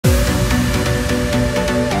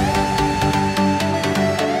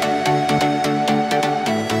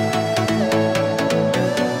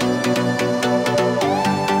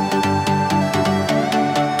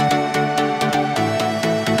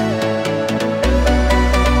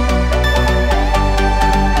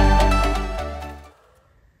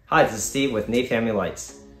Hi, this is Steve with Family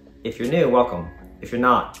Lights. If you're new, welcome. If you're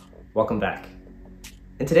not, welcome back.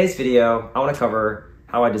 In today's video, I want to cover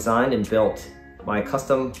how I designed and built my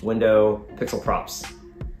custom window pixel props.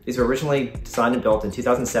 These were originally designed and built in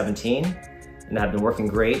 2017 and have been working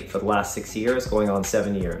great for the last 6 years, going on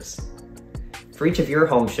 7 years. For each of your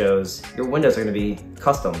home shows, your windows are going to be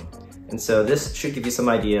custom, and so this should give you some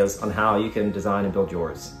ideas on how you can design and build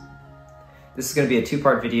yours. This is going to be a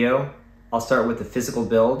two-part video. I'll start with the physical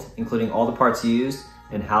build, including all the parts used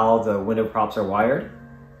and how the window props are wired.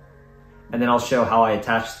 And then I'll show how I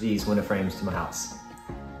attach these window frames to my house.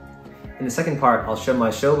 In the second part, I'll show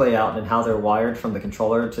my show layout and how they're wired from the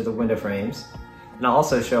controller to the window frames. And I'll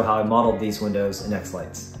also show how I modeled these windows in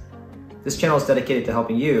xLights. This channel is dedicated to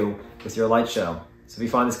helping you with your light show. So if you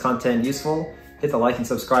find this content useful, hit the like and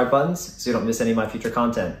subscribe buttons so you don't miss any of my future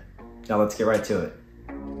content. Now let's get right to it.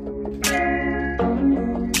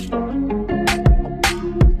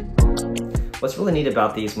 What's really neat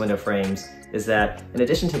about these window frames is that in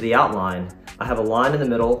addition to the outline, I have a line in the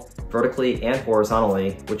middle, vertically and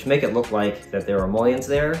horizontally, which make it look like that there are mullions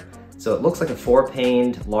there. So it looks like a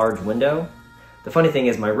 4-paned large window. The funny thing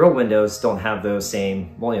is my real windows don't have those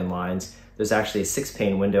same mullion lines. There's actually a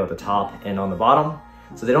 6-pane window at the top and on the bottom.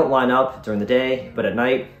 So they don't line up during the day, but at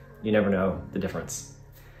night, you never know the difference.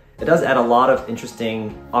 It does add a lot of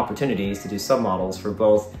interesting opportunities to do submodels for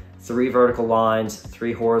both 3 vertical lines,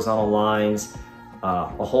 3 horizontal lines,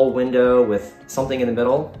 a whole window with something in the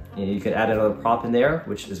middle. You could add another prop in there,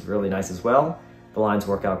 which is really nice as well. The lines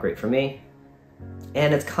work out great for me.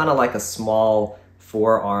 And it's kind of like a small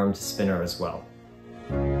 4-armed spinner as well.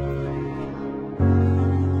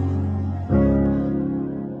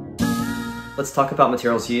 Let's talk about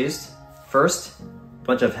materials used. First, a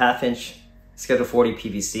bunch of 1/2-inch Schedule 40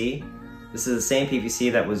 PVC. This is the same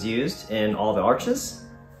PVC that was used in all the arches.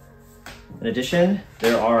 In addition,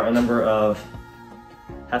 there are a number of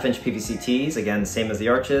 1/2-inch PVC tees, again, same as the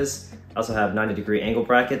arches. I also have 90-degree angle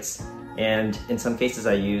brackets, and in some cases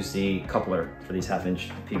I use the coupler for these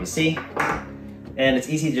 1/2-inch PVC. And it's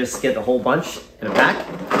easy to just get the whole bunch in a pack.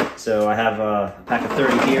 So I have a pack of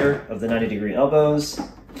 30 here of the 90-degree elbows,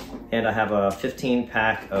 and I have a 15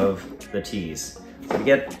 pack of the tees. So if you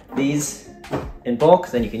get these in bulk,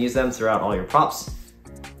 then you can use them throughout all your props.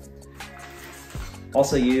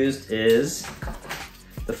 Also used is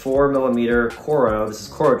the 4mm Coro. This is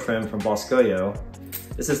ChromaTrim from Boscoyo.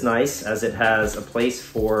 This is nice as it has a place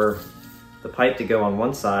for the pipe to go on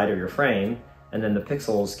one side of your frame, and then the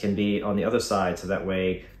pixels can be on the other side, so that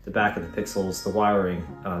way the back of the pixels, the wiring,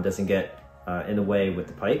 doesn't get in the way with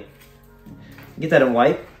the pipe. You get that in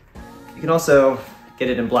white. You can also get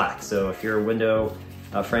it in black. So if your window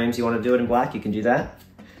frames, you want to do it in black, you can do that.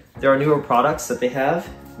 There are newer products that they have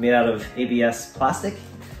made out of ABS plastic.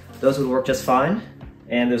 Those would work just fine.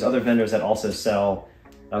 And there's other vendors that also sell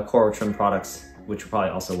ChromaTrim products, which will probably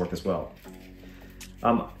also work as well.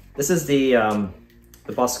 This is the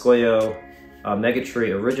Boscoyo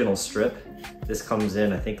Megatree original strip. This comes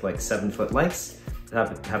in, I think, like 7-foot lengths.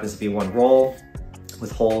 It happens to be one roll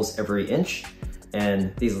with holes every inch.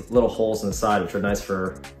 And these little holes on the side, which are nice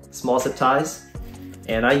for small zip ties.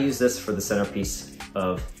 And I use this for the centerpiece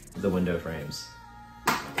of the window frames.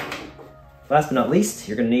 Last but not least,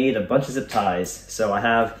 you're gonna need a bunch of zip ties. So I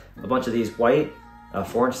have a bunch of these white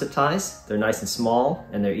 4-inch zip ties. They're nice and small,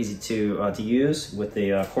 and they're easy to use with the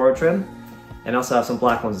ChromaTrim. And I also have some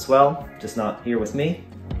black ones as well, just not here with me.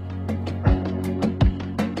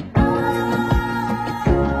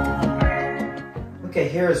 Okay,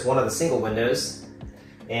 here is one of the single windows,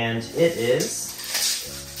 and it is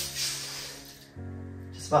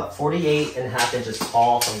just about 48.5 inches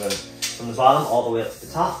tall from the bottom all the way up to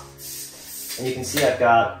the top. And you can see I've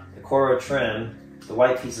got the ChromaTrim, the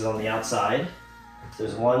white pieces on the outside.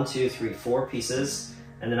 There's 1, 2, 3, 4 pieces,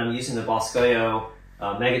 and then I'm using the Boscoyo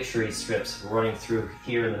Megatree strips running through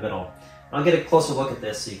here in the middle. I'll get a closer look at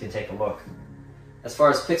this so you can take a look. As far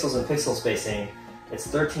as pixels and pixel spacing, it's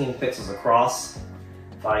 13 pixels across.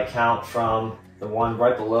 If I count from the one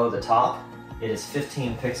right below the top, it is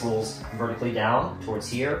 15 pixels vertically down towards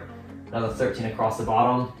here, another 13 across the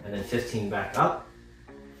bottom, and then 15 back up.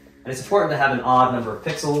 And it's important to have an odd number of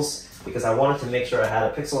pixels because I wanted to make sure I had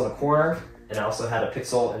a pixel in a corner and I also had a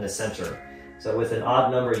pixel in the center. So with an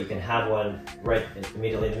odd number, you can have one right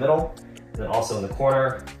immediately in the middle, and then also in the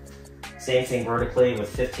corner. Same thing vertically with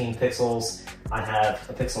 15 pixels. I have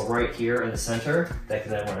a pixel right here in the center that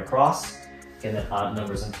can then run across. Again, that odd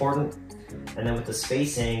number is important. And then with the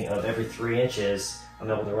spacing of every 3 inches,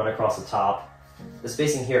 I'm able to run across the top. The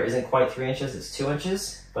spacing here isn't quite 3 inches, it's 2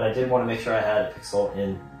 inches, but I did want to make sure I had a pixel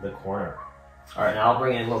in the corner. All right, now I'll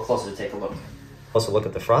bring it in a little closer to take a look. Also look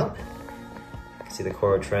at the front. You can see the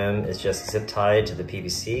ChromaTrim is just zip tied to the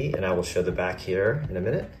PVC, and I will show the back here in a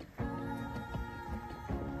minute.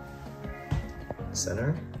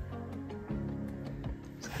 Center.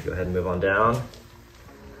 So go ahead and move on down.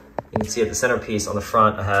 You can see at the centerpiece on the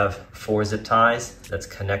front, I have 4 zip ties that's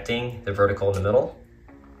connecting the vertical in the middle.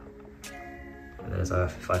 And then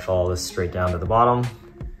if I follow this straight down to the bottom,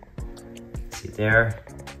 see it there.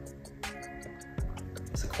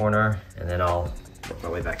 It's the corner, and then I'll work my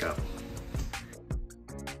way back up.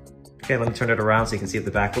 Okay, let me turn it around so you can see what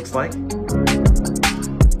the back looks like.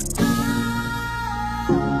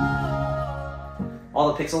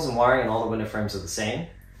 All the pixels and wiring and all the window frames are the same.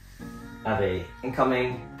 I have an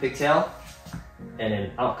incoming pigtail and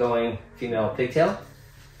an outgoing female pigtail.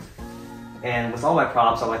 And with all my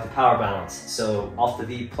props, I like the power balance. So off the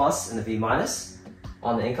V plus and the V minus,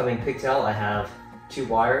 on the incoming pigtail, I have 2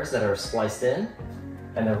 wires that are spliced in,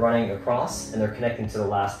 and they're running across, and they're connecting to the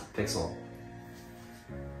last pixel.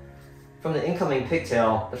 From the incoming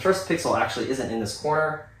pigtail, the first pixel actually isn't in this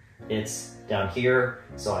corner, it's down here.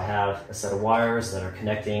 So I have a set of wires that are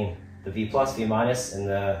connecting the V plus, V minus, and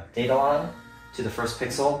the data line to the first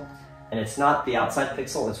pixel. And it's not the outside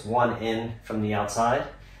pixel, it's one in from the outside.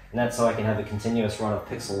 And that's so I can have a continuous run of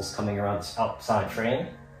pixels coming around this outside frame.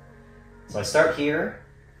 So I start here,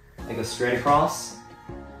 I go straight across,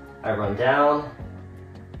 I run down,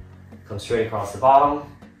 come straight across the bottom,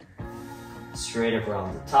 straight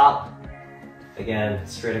around the top, again,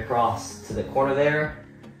 straight across to the corner there,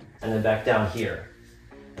 and then back down here.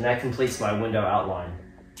 And that completes my window outline.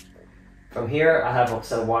 From here, I have a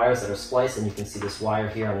set of wires that are spliced, and you can see this wire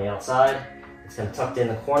here on the outside. It's kind of tucked in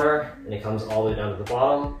the corner, and it comes all the way down to the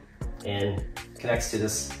bottom and connects to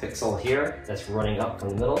this pixel here that's running up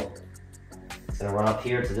from the middle. It's going to run up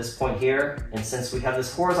here to this point here, and since we have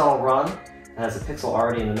this horizontal run that has a pixel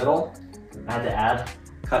already in the middle, I had to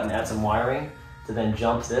cut and add some wiring to then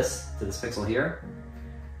jump this to this pixel here,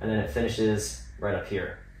 and then it finishes right up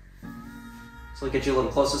here. So I'll get you a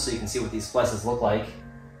little closer so you can see what these splices look like.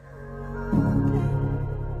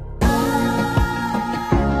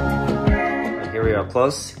 Here we are up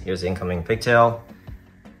close. Here's the incoming pigtail.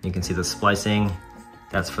 You can see the splicing.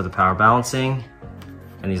 That's for the power balancing.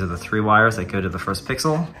 And these are the 3 wires that go to the first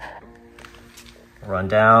pixel. Run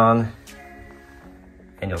down,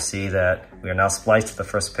 and you'll see that we are now spliced to the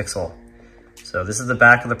first pixel. So this is the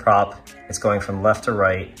back of the prop. It's going from left to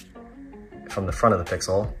right from the front of the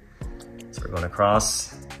pixel. So we're going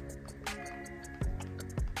across,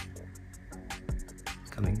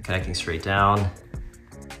 connecting straight down,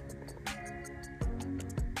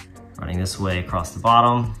 running this way across the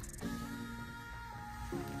bottom,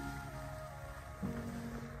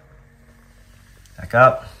 back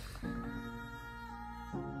up.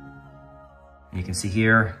 And you can see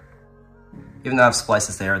here, even though I have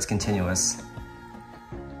splices there, it's continuous.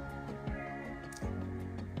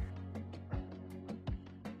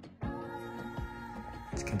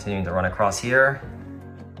 It's continuing to run across here.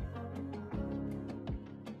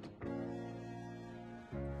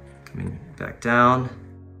 Coming back down.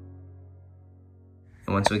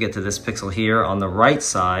 And once we get to this pixel here on the right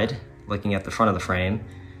side, looking at the front of the frame,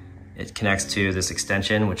 it connects to this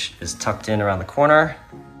extension, which is tucked in around the corner.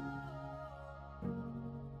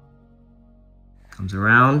 Comes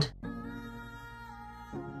around.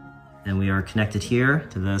 And we are connected here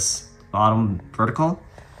to this bottom vertical.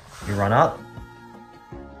 You run up.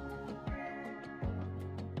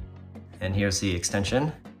 And here's the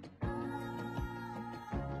extension.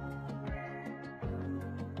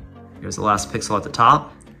 Here's the last pixel at the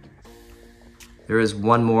top. There is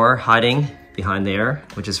one more hiding behind there,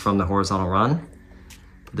 which is from the horizontal run.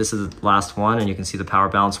 This is the last one, and you can see the power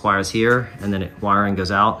balance wires here, and then wiring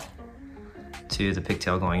goes out to the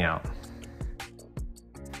pigtail going out.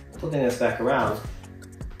 Flipping this back around,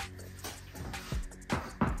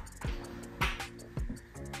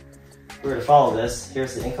 if we were to follow this,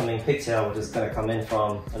 here's the incoming pigtail, which is going to come in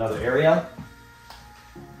from another area.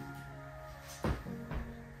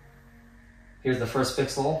 Here's the first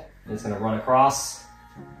pixel. It's going to run across,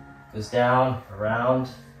 goes down, around,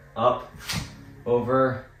 up,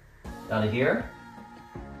 over, down to here,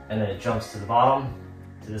 and then it jumps to the bottom,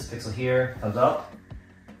 to this pixel here, comes up,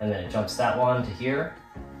 and then it jumps that one to here,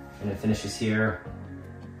 and it finishes here,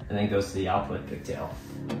 and then goes to the output pigtail.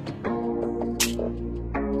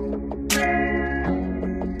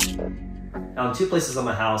 Now in 2 places on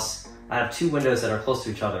my house, I have 2 windows that are close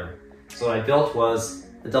to each other. So what I built was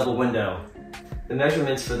a double window. The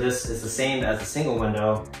measurements for this is the same as a single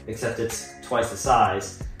window, except it's twice the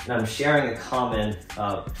size, and I'm sharing a common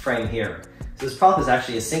frame here. So this prop is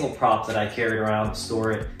actually a single prop that I carried around,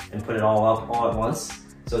 store it, and put it all up all at once.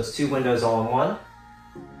 So it's 2 windows all in one.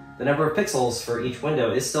 The number of pixels for each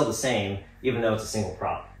window is still the same, even though it's a single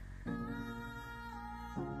prop.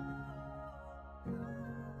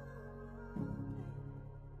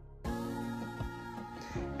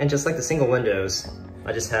 And just like the single windows,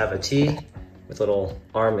 I just have a T with a little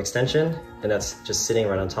arm extension, and that's just sitting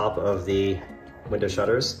right on top of the window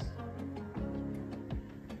shutters.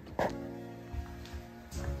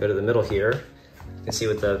 Go to the middle here, you can see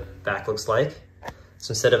what the back looks like. So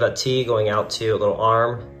instead of a T going out to a little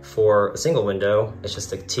arm for a single window, it's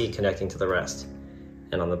just a T connecting to the rest.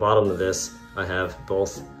 And on the bottom of this, I have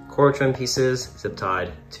both ChromaTrim pieces zip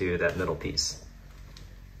tied to that middle piece.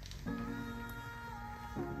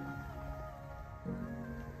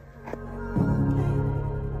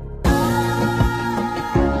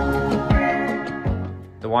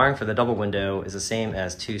 The wiring for the double window is the same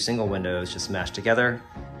as 2 single windows, just mashed together.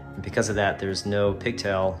 And because of that, there's no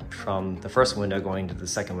pigtail from the first window going to the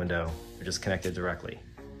second window. They're just connected directly.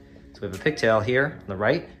 So we have a pigtail here on the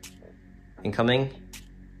right, incoming.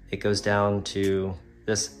 It goes down to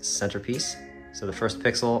this centerpiece. So the first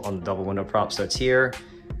pixel on the double window prop starts here,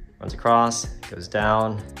 runs across, goes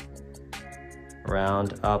down,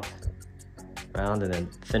 around, up, around, and then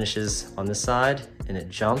finishes on this side, and it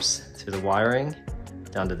jumps through the wiring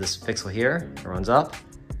down to this pixel here. It runs up,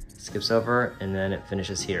 skips over, and then it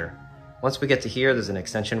finishes here. Once we get to here, there's an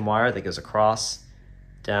extension wire that goes across,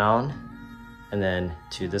 down, and then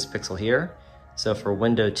to this pixel here. So for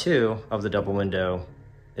window 2 of the double window,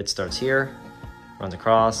 it starts here, runs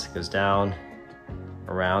across, goes down,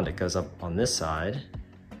 around, it goes up on this side,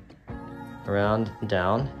 around,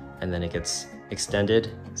 down, and then it gets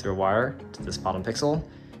extended through a wire to this bottom pixel,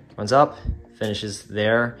 runs up, finishes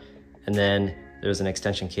there, and then there's an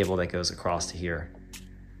extension cable that goes across to here.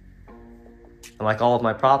 And like all of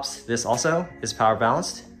my props, this also is power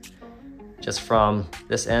balanced, just from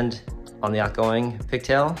this end on the outgoing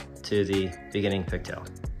pigtail to the beginning pigtail.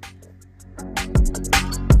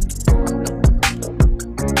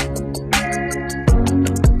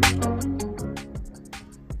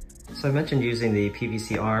 So I mentioned using the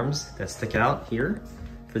PVC arms that stick out here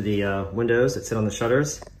for the windows that sit on the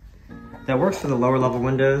shutters. That works for the lower level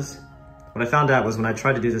windows. What I found out was when I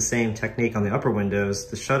tried to do the same technique on the upper windows,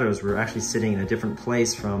 the shutters were actually sitting in a different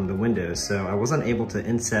place from the windows. So I wasn't able to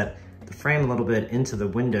inset the frame a little bit into the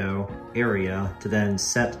window area to then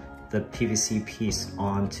set the PVC piece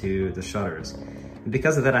onto the shutters. And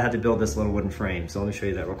because of that, I had to build this little wooden frame. So let me show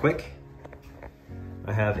you that real quick.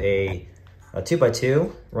 I have a 2x2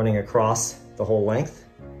 running across the whole length,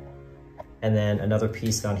 and then another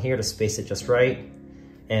piece down here to space it just right.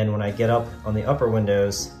 And when I get up on the upper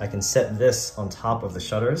windows, I can set this on top of the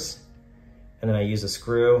shutters, and then I use a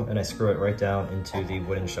screw and I screw it right down into the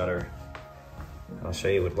wooden shutter. I'll show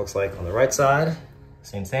you what it looks like on the right side,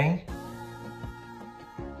 same thing.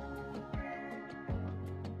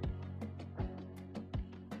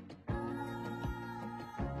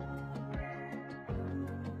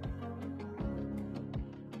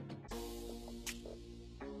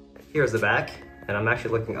 Here's the back, and I'm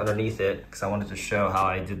actually looking underneath it because I wanted to show how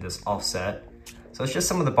I did this offset. So it's just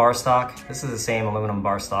some of the bar stock. This is the same aluminum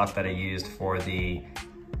bar stock that I used for the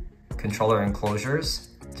controller enclosures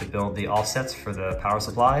to build the offsets for the power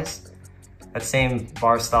supplies. That same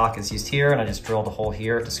bar stock is used here, and I just drilled a hole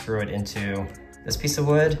here to screw it into this piece of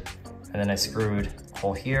wood, and then I screwed a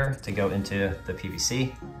hole here to go into the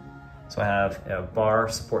PVC. So I have a bar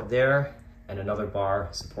support there and another bar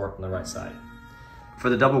support on the right side. For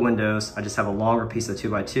the double windows, I just have a longer piece of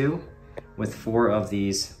 2x2 with 4 of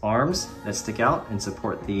these arms that stick out and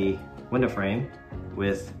support the window frame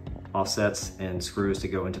with offsets and screws to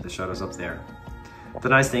go into the shutters up there. The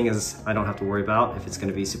nice thing is I don't have to worry about, if it's going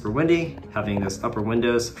to be super windy, having those upper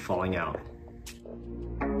windows falling out.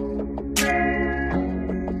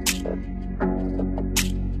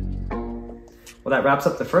 Well, that wraps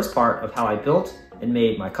up the first part of how I built and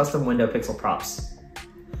made my custom window pixel props.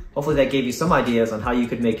 Hopefully that gave you some ideas on how you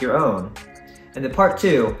could make your own. And in part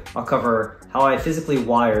 2, I'll cover how I physically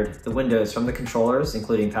wired the windows from the controllers,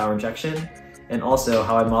 including power injection, and also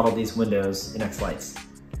how I modeled these windows in xLights.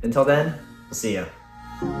 Until then, we'll see ya.